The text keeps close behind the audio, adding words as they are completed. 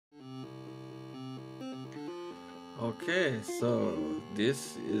Okay, so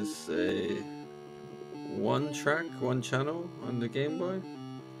this is a one track, one channel on the Game Boy,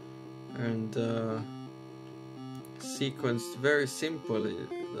 and sequenced very simply,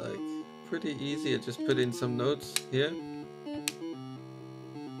 like pretty easy. I just put in some notes here,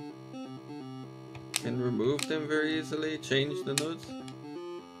 can remove them very easily, change the notes.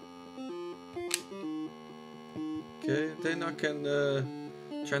 Okay, then I can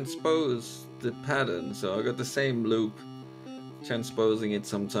transpose the pattern, so I got the same loop, transposing it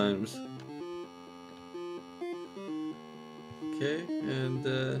sometimes. Okay, and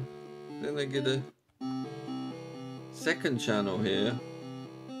then I get a second channel here,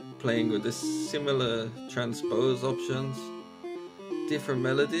 playing with the similar transpose options, different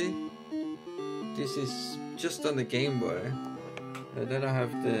melody. This is just on the Game Boy, and then I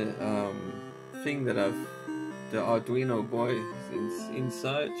have the thing that the Arduino boy is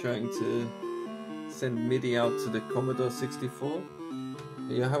inside, trying to send MIDI out to the Commodore 64.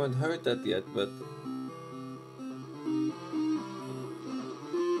 You haven't heard that yet, but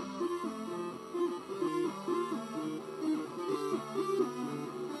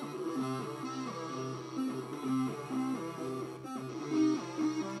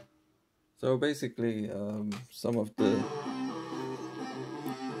so basically some of the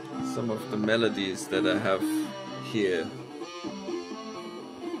melodies that I have here,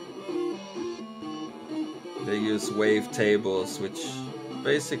 they use wave tables, which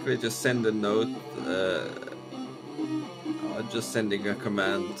basically just send a note. I'm just sending a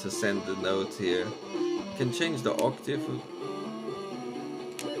command to send the note here. You can change the octave.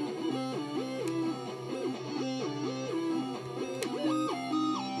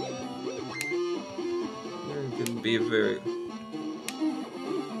 It can be very...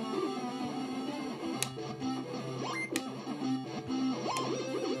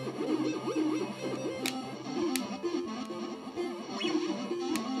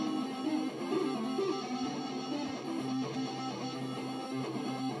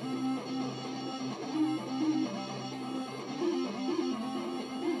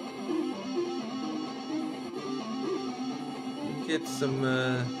 Get some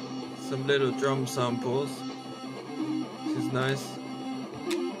little drum samples, which is nice.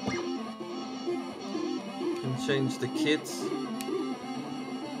 Can change the kits.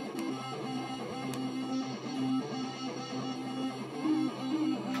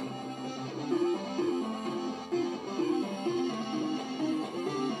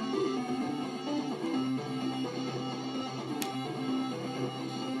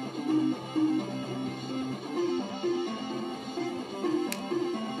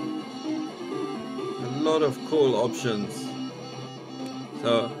 A lot of cool options.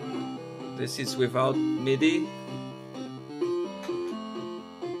 So this is without MIDI.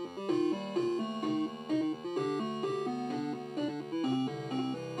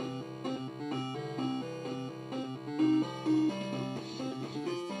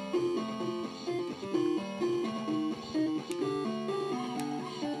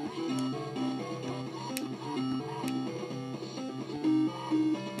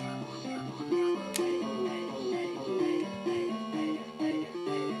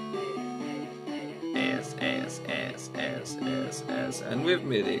 And with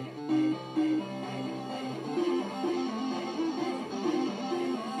MIDI.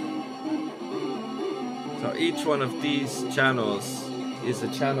 So each one of these channels is a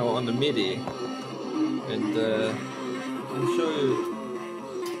channel on the MIDI, and I'll show you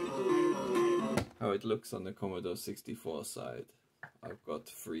how it looks on the Commodore 64 side. I've got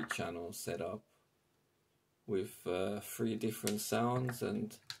 3 channels set up with 3 different sounds,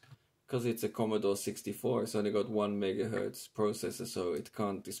 and because it's a Commodore 64, it's only got 1 MHz processor, so it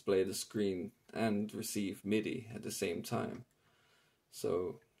can't display the screen and receive MIDI at the same time.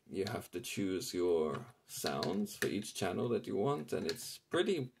 So you have to choose your sounds for each channel that you want, and it's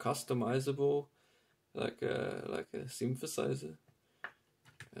pretty customizable, like a synthesizer.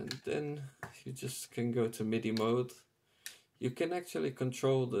 And then you just can go to MIDI mode. You can actually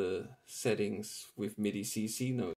control the settings with MIDI CC notes.